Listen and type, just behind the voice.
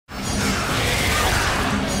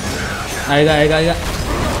आएगा आएगा आएगा।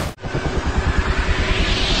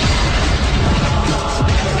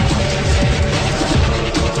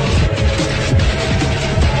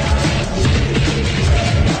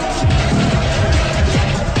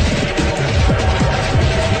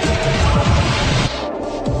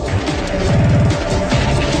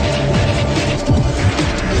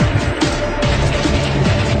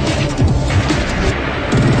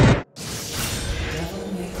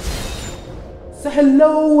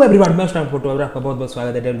 हेलो एवरीवन, मैं टाइम फोटो आपका बहुत बहुत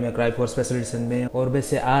स्वागत है L.I.K.E स्पेशल एडिशन में। और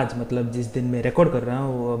वैसे आज मतलब जिस दिन मैं रिकॉर्ड कर रहा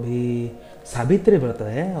हूँ वो अभी सावित्री व्रत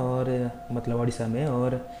है और मतलब उड़ीसा में।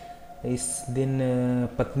 और इस दिन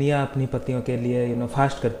पत्नियाँ अपनी पतियों के लिए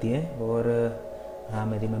फास्ट करती हैं। और हाँ,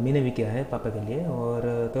 मेरी मम्मी ने भी किया है पापा के लिए।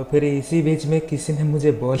 और तो फिर इसी बीच में किसी ने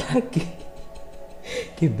मुझे बोला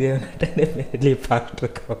कि बेवनाटा ने मेरे लिए फास्ट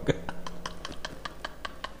रखा होगा।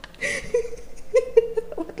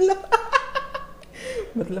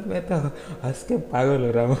 मतलब मैं तो हंस के पागल हो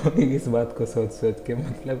रहा हूँ इस बात को सोच सोच के।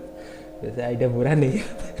 मतलब वैसे आइडिया बुरा नहीं है।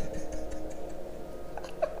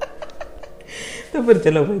 तो फिर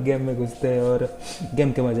चलो भाई गेम में घुसते हैं और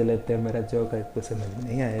गेम के मजे लेते हैं। मेरा जोक है तो समझ में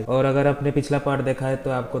नहीं आएगा। और अगर आपने पिछला पार्ट देखा है तो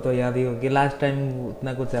आपको तो याद ही होगी, लास्ट टाइम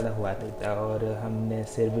उतना कुछ ज़्यादा हुआ नहीं था। और हमने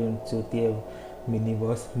सिर्फ चूतिए मिनी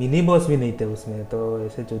बॉस भी नहीं थे उसमें, तो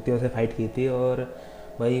ऐसे चूतियों से फाइट की थी। और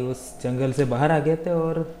भाई उस जंगल से बाहर आ गए थे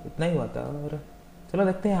और इतना ही हुआ था। और चलो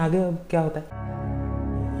देखते हैं आगे अब क्या होता है।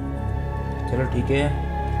 चलो ठीक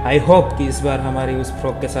है, आई होप कि इस बार हमारी उस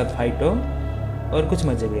फ्रॉक के साथ फाइट हो और कुछ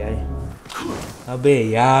मजे भी आए। अबे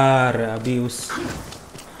यार, अभी उस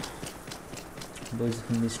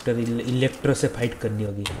मिस्टर इलेक्ट्रो से फाइट करनी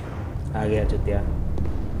होगी। आ गया चुतिया।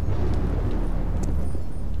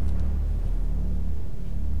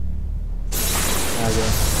 आ गया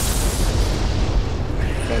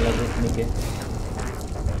पहला घुसने के।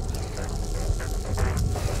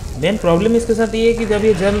 मेन प्रॉब्लम इसके साथ ये है कि जब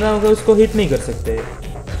ये जल रहा होगा उसको हिट नहीं कर सकते।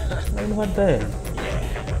 नहीं होता है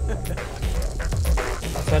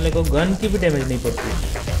साले को, गन की भी डैमेज नहीं पड़ती।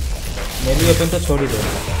 मेरी वेपन तो छोड़ ही दो।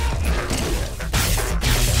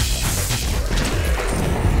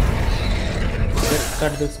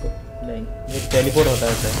 काट दो इसको। नहीं, ये टेलीपोर्ट होता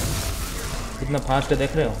है सर। कितना फास्ट है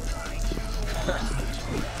देख रहे हो।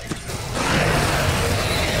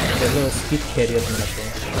 चलो इसकी खैरियत में लगते हैं।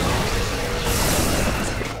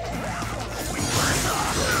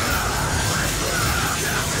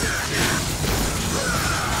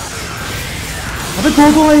 अबे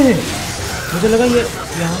दो आए हैं, मुझे लगा ये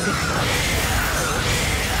यहाँ से।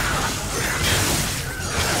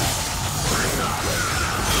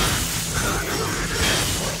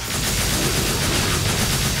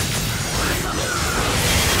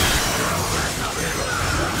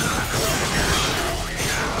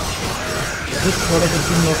 थोड़े से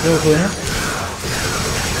 3 नॉकआउट हुए हैं।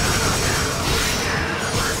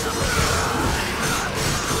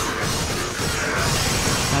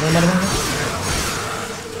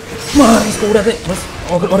 मार इसको, उड़ा दे बस।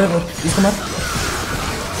 और इसको मार।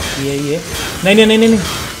 ये नहीं नहीं नहीं नहीं, नहीं।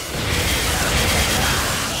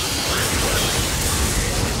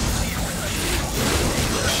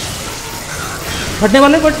 फटने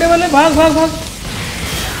वाले भाग भाग भाग।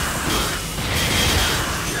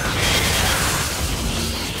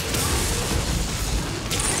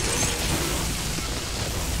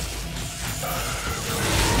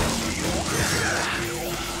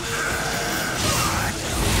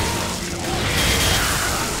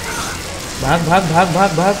 भाग भाग भाग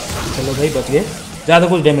भाग भाग। चलो भाई बच गए, ज़्यादा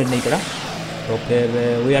कुछ डैमेज नहीं करा तो फिर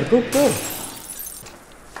we are good to.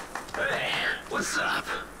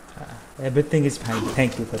 Everything is fine,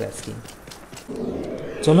 thank you for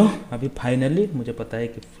asking. चलो अभी फाइनली मुझे पता है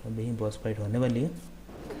कि अभी बॉस फाइट होने वाली है।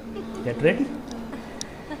 Get ready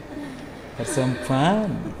for some fun.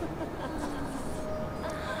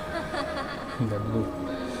 Lallu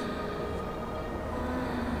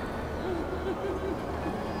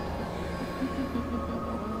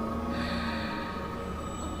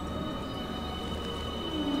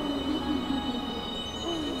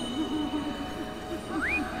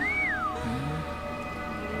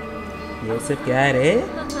ये सब क्या है रे?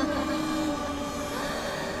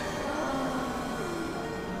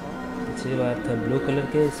 पिछली बार था ब्लू कलर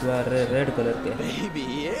के, इस बार रेड कलर के।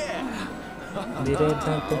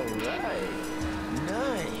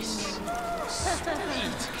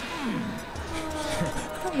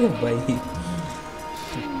 भाई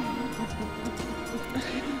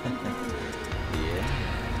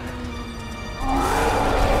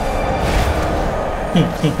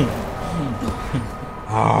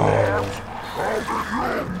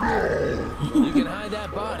You can hide that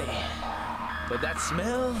body. But that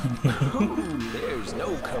smell? There's no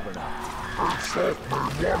covering up.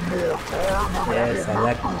 Yes,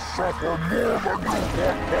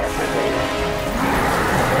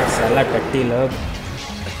 साला टट्टी लोग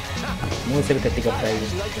मुंह से भी टट्टी करता है ये।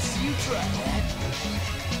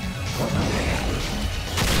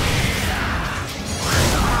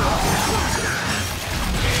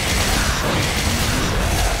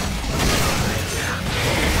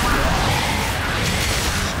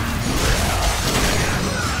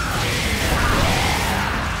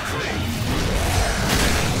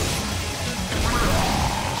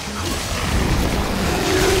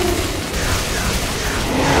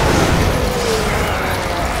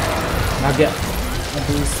 आ गया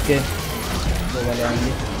अभी इसके दो वाले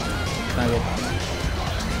आएंगे। कहाँ गए?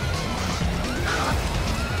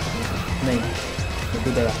 नहीं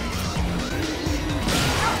तू देगा।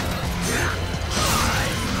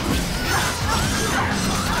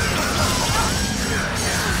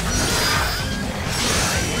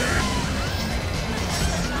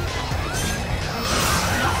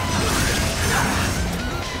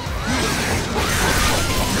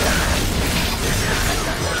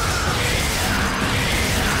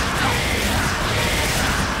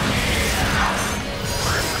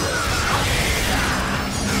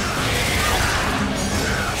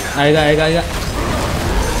 आएगा आएगा आएगा।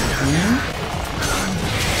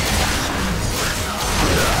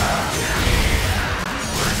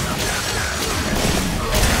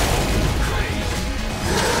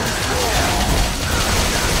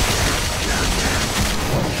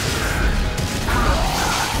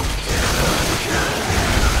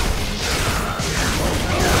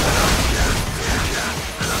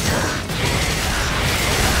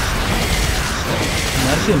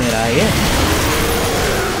 मर क्यों नहीं रहा है ये?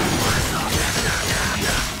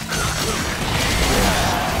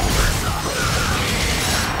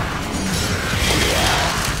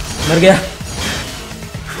 मर गया।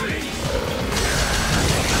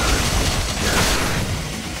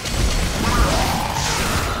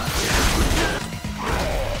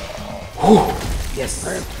 Yes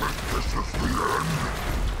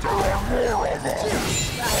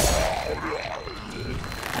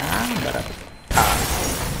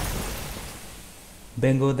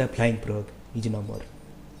बेंगो the flying प्रोग is no more,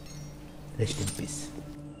 rest in peace.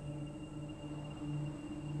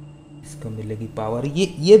 इसको मिलेगी पावर।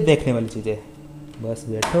 ये देखने वाली चीज़ है, बस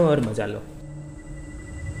बैठो और मजा लो।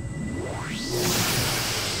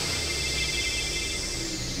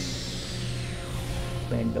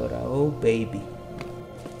 Pandora O baby.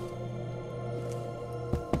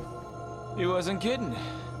 He wasn't kidding.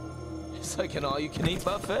 It's like an all-you-can-eat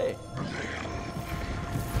buffet.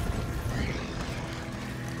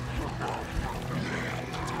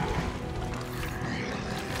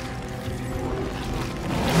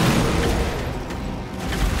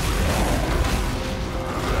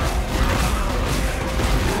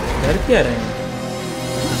 डर क्या रहे हैं?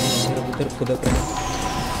 उधर खुदा पे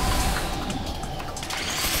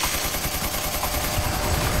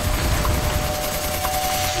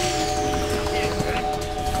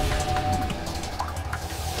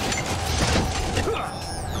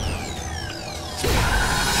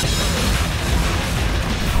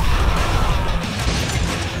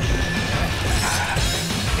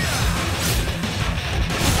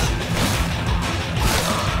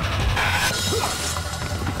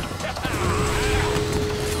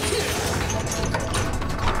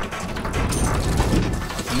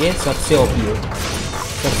ये सबसे ओपी है,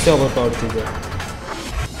 सबसे ओवरपावर्ड चीज़ है।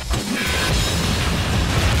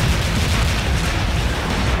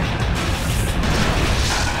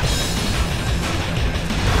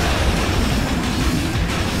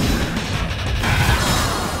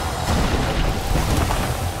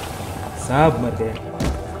 सब मर गए।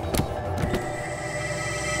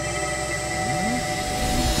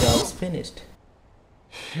 Job's finished.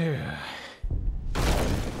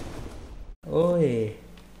 ओए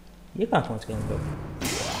ये कहाँ पहुँच गए हम लोग?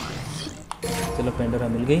 चलो पेंडोरा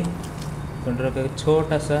मिल गई। पेंडोरा का एक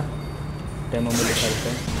छोटा सा डेमो में दिखा देते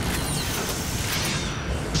हैं।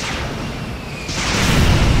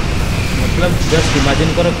 मतलब जस्ट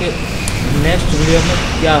इमेजिन करो कि नेक्स्ट वीडियो में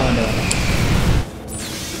क्या होने वाला है।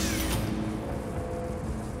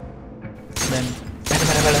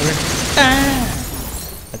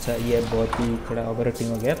 अच्छा ये बहुत ही थोड़ा ओवर एक्टिंग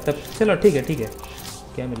हो गया तब। चलो ठीक है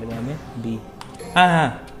क्या मिलेगा हमें? बी।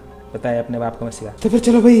 हाँ पता है अपने बाप को मैं सिखा। तो फिर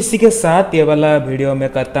चलो भाई इसी के साथ ये वाला वीडियो मैं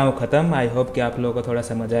करता हूँ ख़त्म। आई होप कि आप लोगों को थोड़ा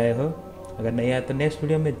समझ आए हो। अगर नहीं आया तो नेक्स्ट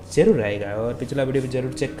वीडियो में जरूर आएगा और पिछला वीडियो भी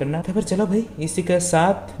जरूर चेक करना। तो फिर चलो भाई इसी के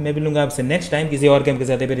साथ मैं मिलूंगा आपसे नेक्स्ट टाइम किसी और गेम के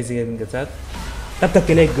साथ या फिर इसी गेम के साथ। तब तक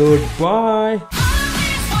के लिए गुड बाय।